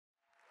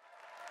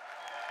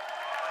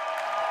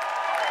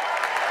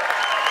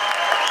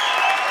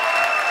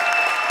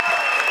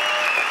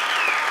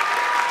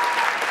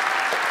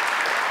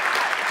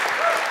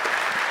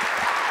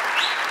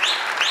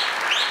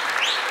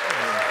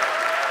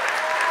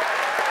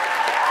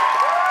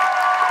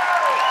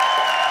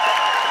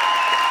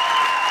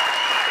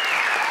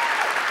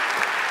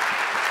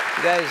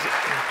You guys,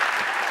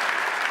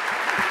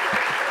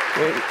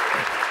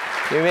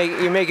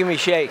 you're making me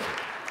shake.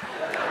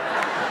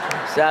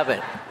 Stop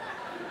it.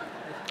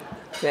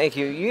 Thank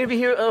you. You gonna be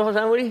here all the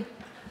time, Woody?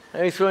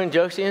 Are you throwing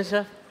jokes to you and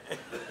stuff?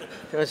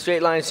 A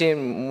straight line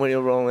scene, Woody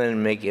will roll in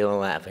and make you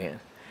laugh again.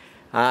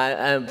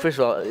 First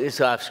of all, it's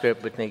off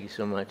script, but thank you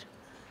so much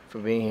for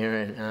being here,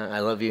 and I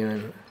love you,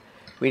 and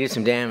we did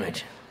some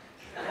damage.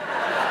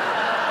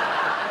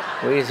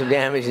 We did some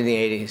damage in the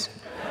 80s.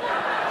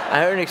 I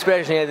heard an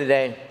expression the other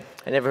day,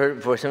 I never heard it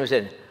before. Someone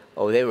said,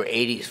 oh, they were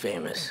 80s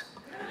famous.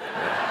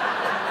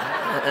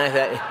 And I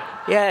thought,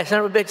 yeah,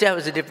 son of a bitch, that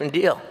was a different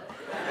deal.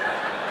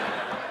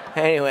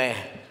 Anyway,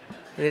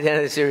 it's the end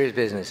of the serious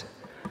business.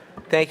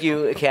 Thank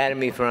you,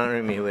 Academy, for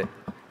honoring me with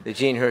the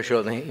Gene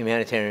Hersholt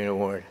Humanitarian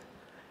Award.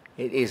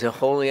 It is a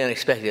wholly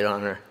unexpected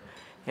honor,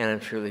 and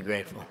I'm truly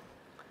grateful.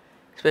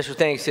 Special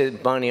thanks to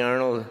Bonnie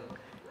Arnold,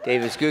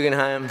 Davis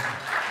Guggenheim,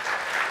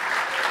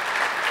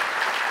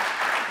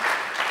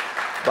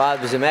 Bob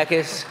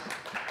Zemeckis,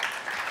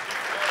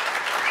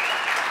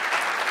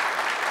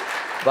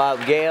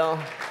 Bob Gale,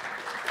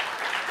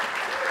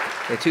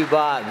 the two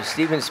Bobs,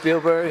 Steven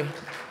Spielberg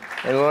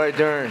and Laura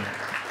Dern.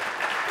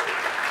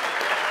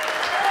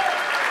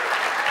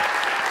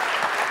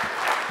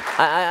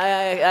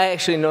 I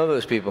actually know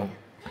those people.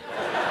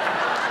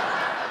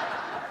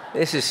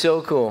 This is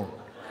so cool.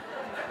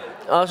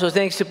 Also,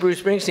 thanks to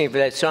Bruce Springsteen for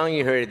that song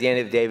you heard at the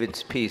end of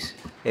Davis's piece.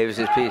 It's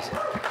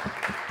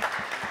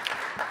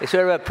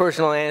sort of a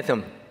personal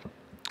anthem.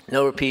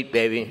 No repeat,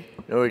 baby.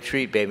 No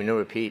retreat, baby. No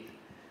repeat.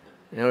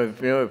 No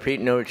repeat,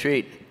 no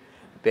retreat.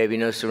 Baby,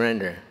 no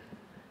surrender.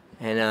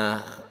 And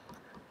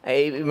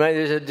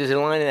there's a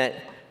line in that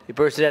he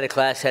bursted out of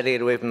class, had to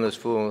get away from those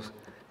fools.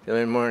 They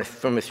learned more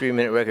from a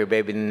 3-minute record,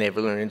 baby, than they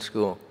ever learned in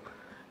school.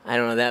 I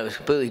don't know if that was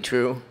completely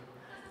true,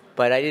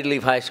 but I did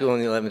leave high school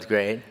in the 11th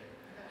grade,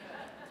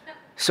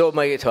 sold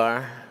my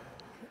guitar,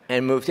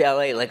 and moved to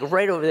LA, like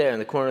right over there in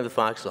the corner of the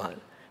Fox lot,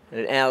 in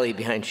an alley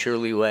behind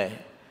Shirley Way.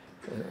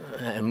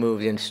 I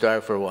moved in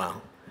Star for a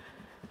while.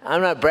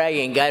 I'm not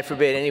bragging. God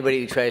forbid anybody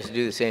who tries to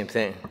do the same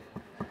thing.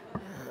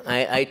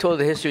 I told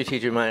the history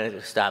teacher of mine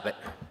to stop it.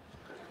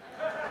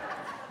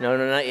 No,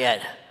 not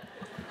yet.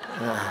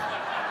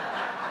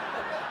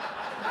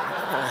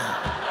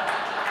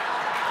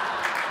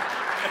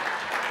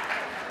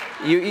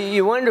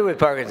 You wonder with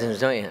Parkinson's,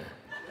 don't you?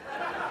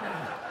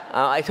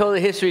 I told the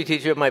history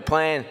teacher of my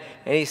plan,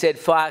 and he said,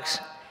 Fox,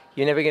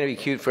 you're never going to be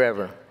cute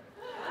forever.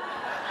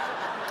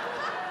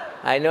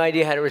 I had no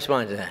idea how to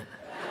respond to that.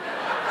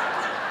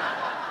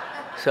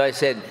 So I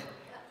said,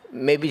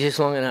 maybe just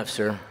long enough,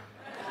 sir.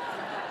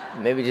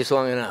 Maybe just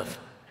long enough.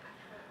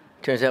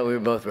 Turns out we were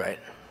both right.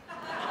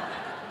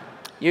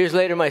 Years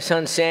later, my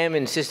son Sam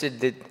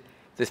insisted that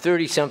the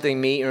 30-something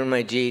me earn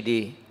my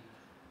GED.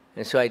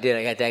 And so I did.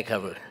 I got that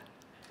covered.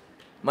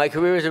 My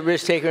career as a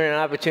risk taker and an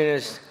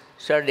opportunist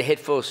started to hit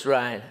full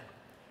stride.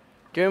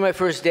 During my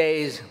first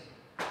days,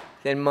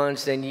 then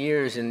months, then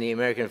years in the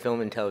American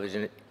film and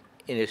television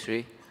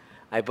industry,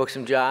 I booked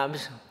some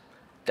jobs,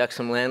 ducked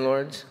some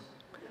landlords,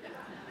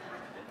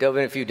 dove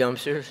in a few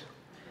dumpsters,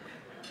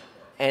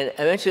 and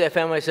eventually I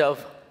found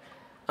myself,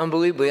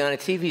 unbelievably, on a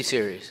TV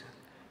series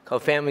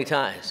called Family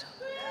Ties.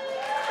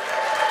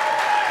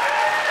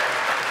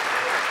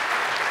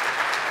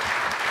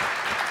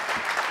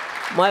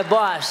 My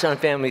boss on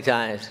Family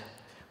Ties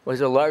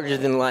was a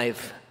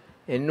larger-than-life,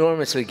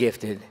 enormously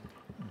gifted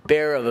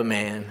bear of a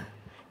man.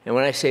 And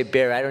when I say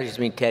bear, I don't just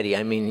mean Teddy,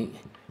 I mean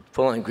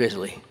full-on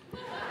grizzly.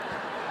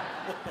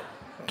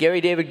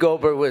 Gary David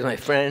Goldberg was my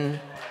friend.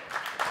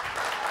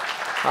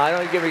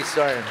 Don't get me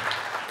started.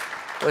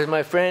 Was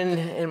my friend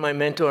and my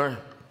mentor,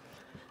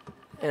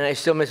 and I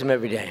still miss him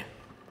every day.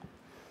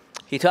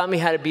 He taught me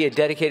how to be a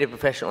dedicated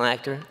professional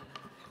actor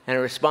and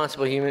a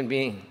responsible human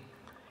being.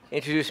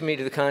 Introduced me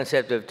to the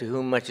concept of to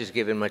whom much is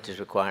given, much is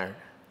required.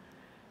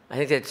 I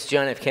think that's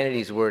John F.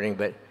 Kennedy's wording,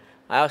 but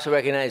I also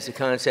recognize the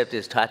concept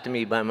is taught to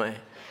me by my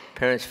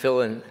parents,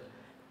 Phil and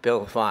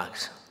Bill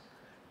Fox,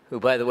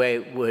 who, by the way,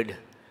 would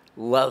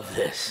love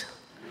this.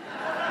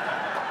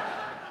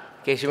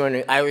 In case you're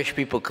wondering, Irish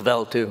people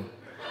cavell too.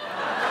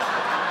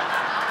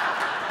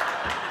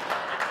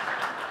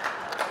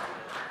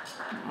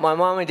 My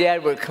mom and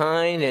dad were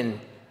kind and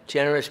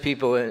generous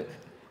people, and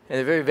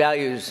their very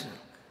values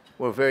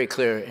were very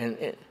clear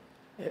and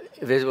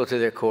visible to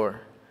their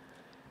core.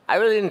 I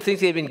really didn't think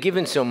they'd been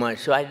given so much,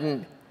 so I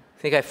didn't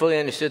think I fully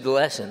understood the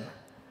lesson.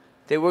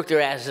 They worked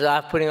their asses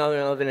off, putting all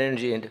their love and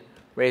energy into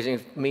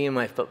raising me and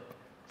my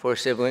 4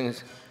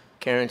 siblings,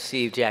 Karen,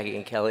 Steve, Jackie,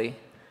 and Kelly.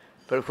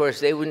 But of course,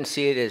 they wouldn't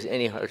see it as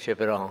any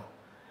hardship at all.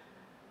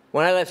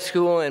 When I left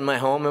school and my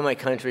home and my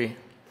country,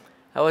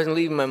 I wasn't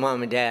leaving my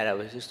mom and dad. I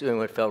was just doing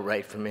what felt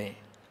right for me.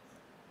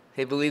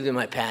 They believed in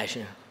my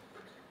passion.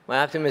 My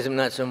optimism,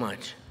 not so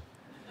much.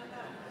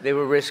 They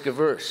were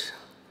risk-averse.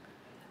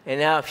 And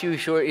now, a few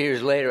short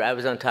years later, I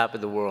was on top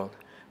of the world.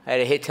 I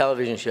had a hit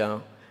television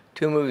show,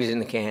 2 movies in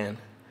the can,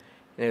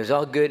 and it was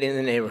all good in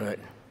the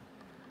neighborhood.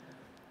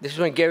 This is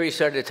when Gary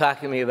started to talk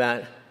to me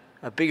about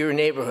a bigger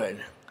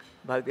neighborhood,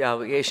 about the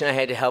obligation I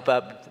had to help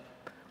out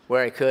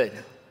where I could.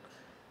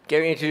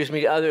 Gary introduced me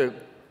to other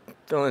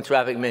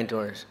philanthropic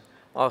mentors,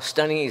 all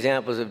stunning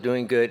examples of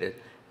doing good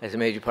as a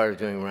major part of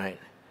doing right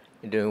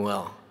and doing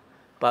well.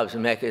 Bob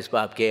Zemeckis,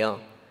 Bob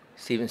Gale,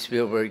 Steven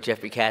Spielberg,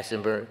 Jeffrey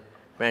Katzenberg,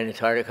 Brandon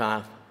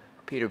Tartikoff,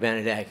 Peter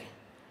Benedek,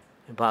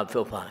 and Bob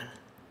Philpott.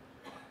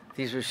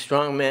 These were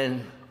strong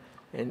men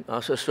and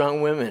also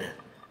strong women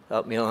who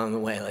helped me along the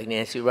way, like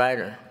Nancy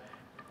Ryder,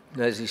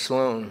 Leslie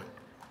Sloan.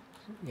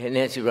 Yeah,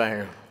 Nancy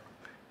Ryder,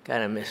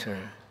 God, I miss her.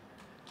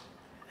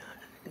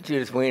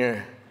 Judith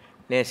Weiner,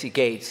 Nancy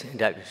Gates, and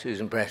Dr.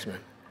 Susan Bressman.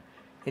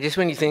 And just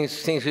when you think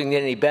things couldn't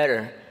get any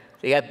better,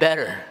 they got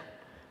better,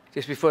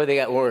 just before they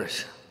got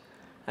worse.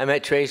 I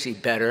met Tracy,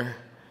 better.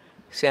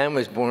 Sam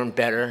was born,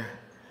 better.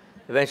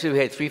 Eventually, we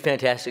had 3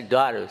 fantastic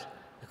daughters,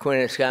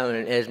 Quinn, Skylar,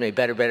 and Esme,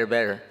 better, better,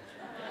 better.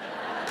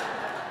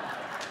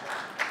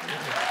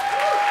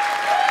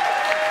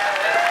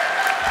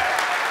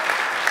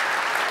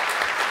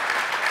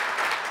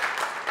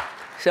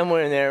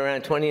 Somewhere in there,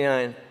 around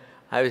 29,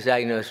 I was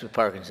diagnosed with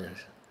Parkinson's.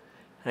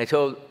 I was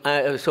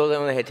told I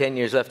only had 10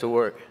 years left to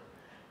work.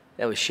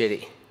 That was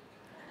shitty.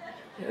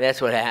 That's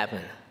what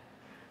happened.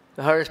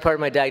 The hardest part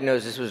of my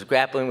diagnosis was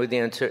grappling with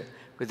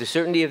the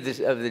certainty of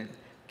the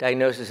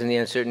diagnosis and the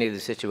uncertainty of the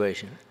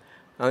situation.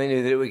 I only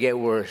knew that it would get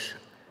worse.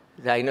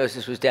 The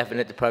diagnosis was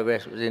definite, the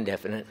progress was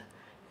indefinite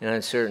and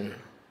uncertain.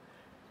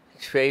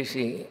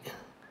 Tracy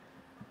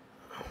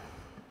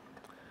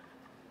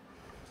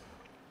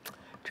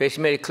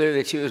made it clear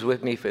that she was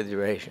with me for the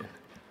duration.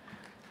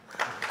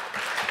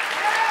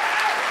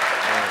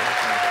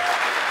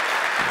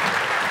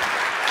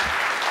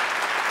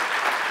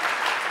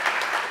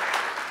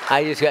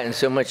 I just gotten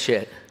so much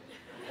shit.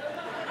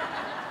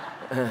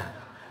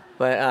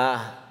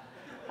 But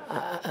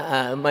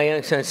my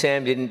young son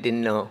Sam didn't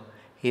know.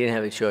 He didn't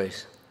have a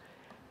choice.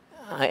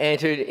 I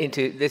entered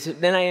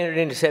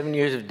into 7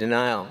 years of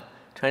denial,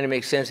 trying to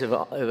make sense of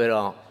it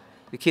all.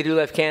 The kid who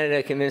left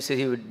Canada convinced that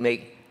he would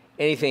make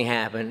anything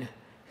happen,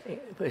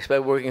 just by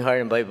working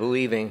hard and by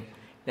believing,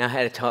 now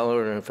had a tall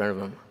order in front of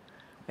him.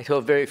 I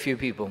told very few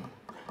people,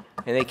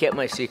 and they kept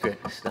my secret.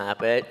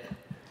 Stop it.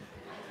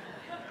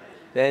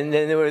 Then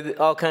there were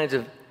all kinds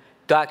of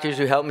doctors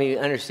who helped me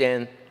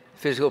understand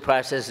physical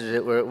processes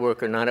that were at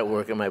work or not at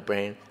work in my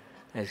brain,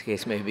 as the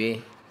case may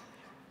be.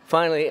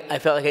 Finally, I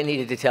felt like I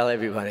needed to tell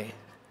everybody.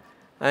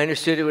 I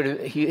understood it would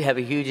have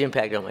a huge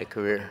impact on my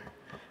career.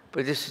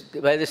 But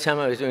by this time,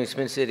 I was doing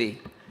Spin City,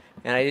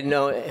 and I didn't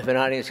know if an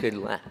audience could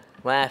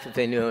laugh if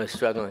they knew I was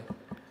struggling.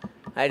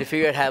 I had to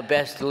figure out how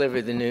best to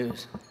deliver the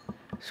news.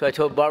 So I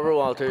told Barbara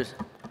Walters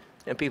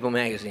and People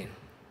magazine.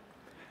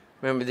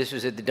 Remember, this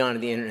was at the dawn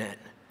of the internet.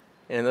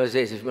 And in those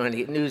days, if you wanted to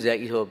get news out,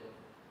 you told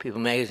People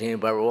magazine and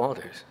Barbara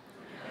Walters.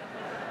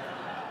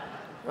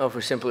 Oh,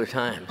 for simpler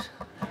times.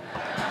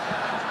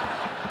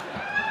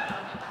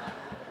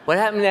 What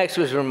happened next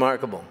was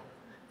remarkable.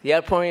 The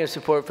outpouring of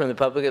support from the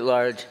public at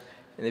large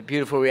and the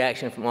beautiful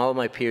reaction from all of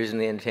my peers in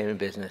the entertainment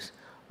business.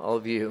 All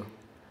of you,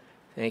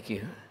 thank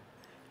you.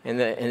 And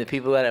the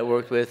people that I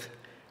worked with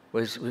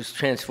was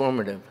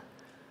transformative.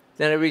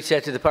 Then I reached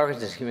out to the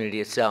Parkinson's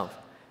community itself,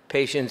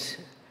 patients,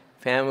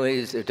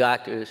 families, their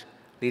doctors,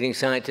 leading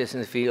scientists in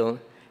the field,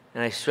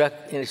 and it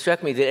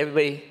struck me that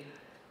everything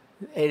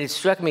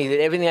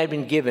I'd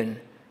been given,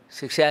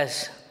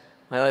 success,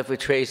 my life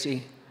with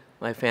Tracy,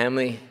 my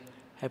family,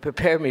 had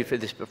prepared me for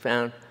this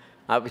profound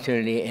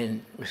opportunity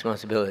and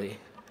responsibility.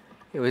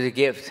 It was a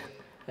gift,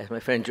 as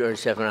my friend George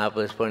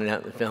Stephanopoulos pointed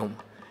out in the film.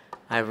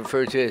 I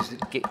refer to it as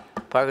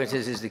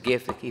Parkinson's is the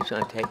gift that keeps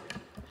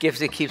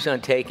on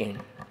taking.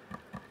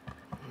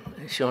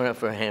 It's showing up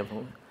for a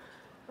handful.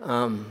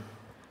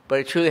 But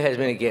it truly has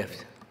been a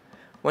gift.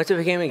 Once I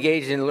became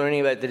engaged in learning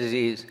about the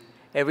disease,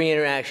 every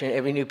interaction,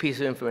 every new piece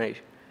of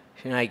information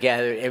I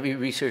gathered, every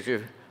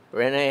researcher or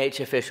NIH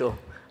official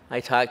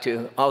I talked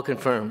to, all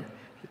confirmed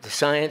that the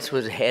science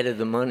was ahead of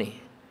the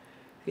money.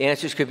 The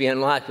answers could be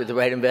unlocked with the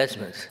right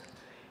investments.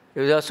 It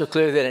was also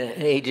clear that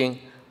an aging,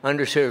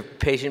 underserved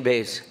patient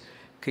base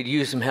could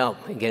use some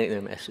help in getting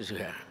their message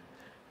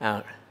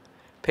out.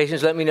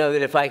 Patients let me know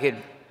that if I could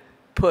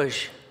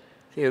push,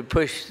 they'd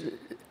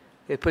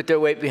put their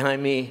weight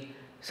behind me,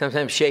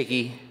 sometimes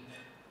shaky,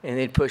 and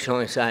they'd push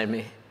alongside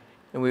me,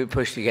 and we would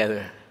push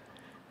together.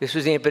 This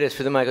was the impetus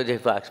for the Michael J.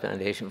 Fox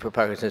Foundation for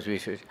Parkinson's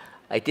Research.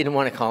 I didn't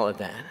want to call it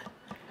that.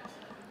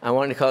 I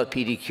wanted to call it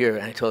PD Cure,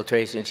 and I told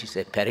Tracy, and she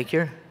said,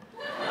 pedicure?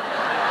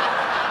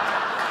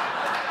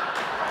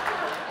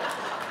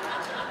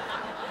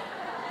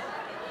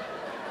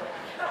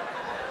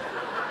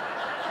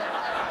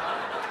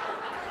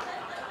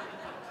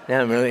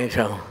 Now I'm really in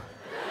trouble.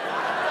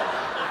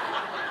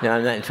 No,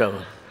 I'm not in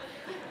trouble.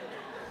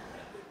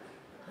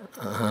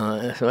 So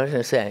what was I going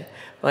to say?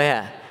 Oh,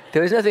 yeah.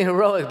 There was nothing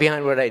heroic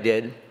behind what I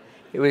did.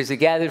 It was the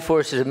gathered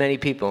forces of many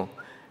people.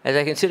 As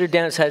I considered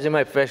downsizing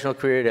my professional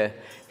career to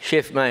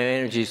shift my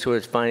energies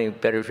towards finding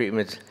better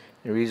treatments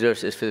and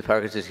resources for the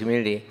Parkinson's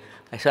community,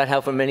 I sought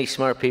help from many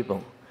smart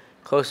people,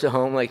 close to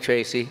home like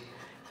Tracy,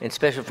 and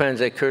special friends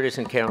like Curtis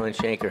and Carolyn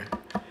Shanker.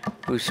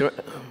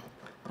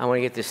 I want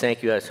to get this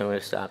thank you out, so I'm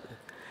going to stop it.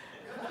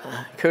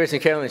 Curtis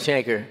and Carolyn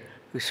Shanker,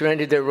 who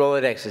surrendered their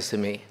Rolodexes to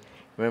me.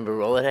 Remember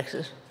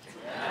Rolodexes?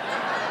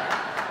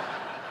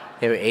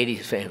 They were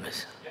 80s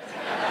famous.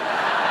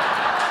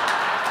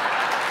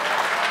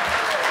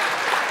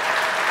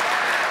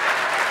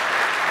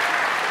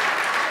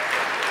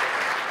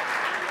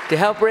 To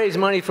help raise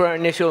money for our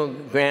initial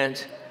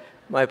grants,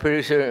 my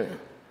producing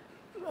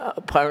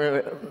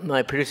partner,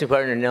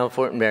 Nell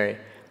Fortenberry,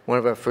 one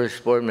of our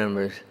first board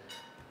members,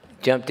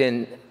 jumped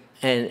in,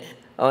 and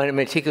a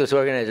meticulous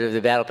organizer of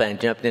the battle plan,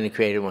 jumped in and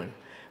created one.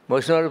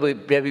 Most notably,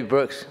 Debbie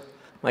Brooks,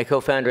 my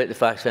co-founder at the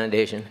Fox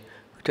Foundation,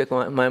 who took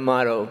my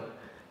motto,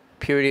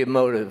 purity of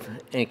motive,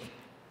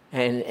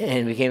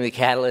 and became the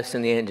catalyst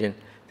and the engine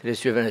that has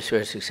driven us to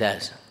our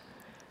success.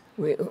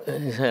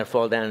 It's going to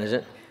fall down, is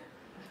it?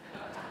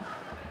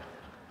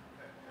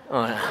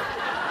 Oh, no.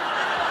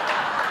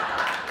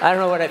 I don't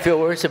know what I feel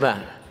worse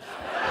about.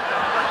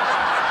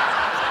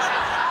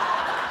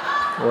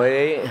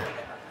 Wait.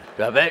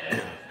 Drop it.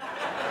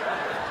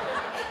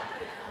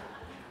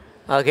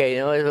 Okay,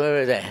 you know, what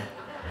was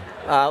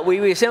that?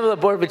 We assembled a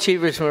board of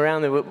achievers from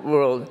around the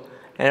world,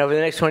 and over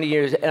the next 20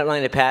 years,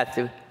 outlined a path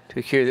to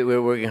a cure that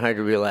we're working hard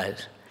to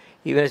realize.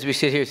 Even as we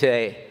sit here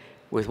today,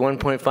 with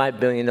 $1.5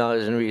 billion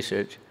in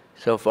research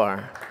so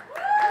far.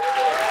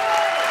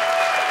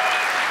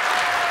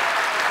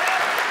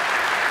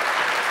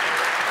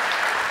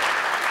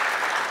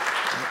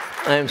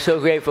 I am so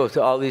grateful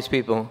to all these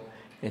people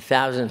and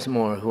thousands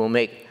more who will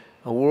make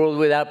a world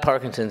without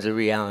Parkinson's a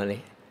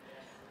reality.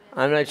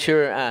 I'm not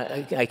sure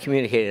I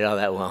communicated all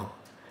that well,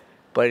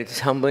 but it's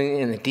humbling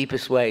in the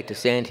deepest way to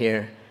stand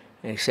here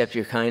and accept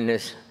your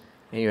kindness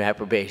and your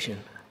approbation,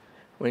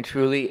 when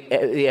truly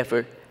the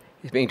effort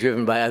is being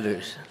driven by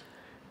others,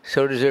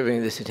 so deserving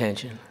of this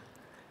attention.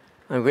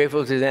 I'm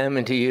grateful to them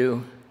and to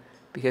you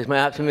because my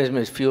optimism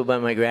is fueled by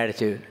my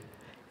gratitude.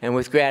 And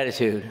with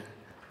gratitude,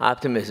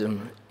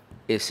 optimism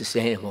is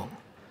sustainable.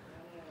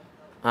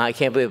 I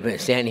can't believe I've been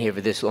standing here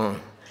for this long.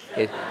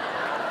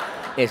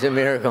 It's a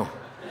miracle.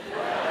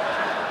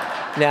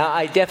 Now,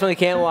 I definitely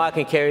can't walk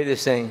and carry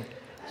this thing,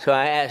 so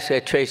I ask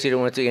Tracy to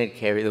once again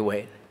carry the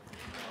weight.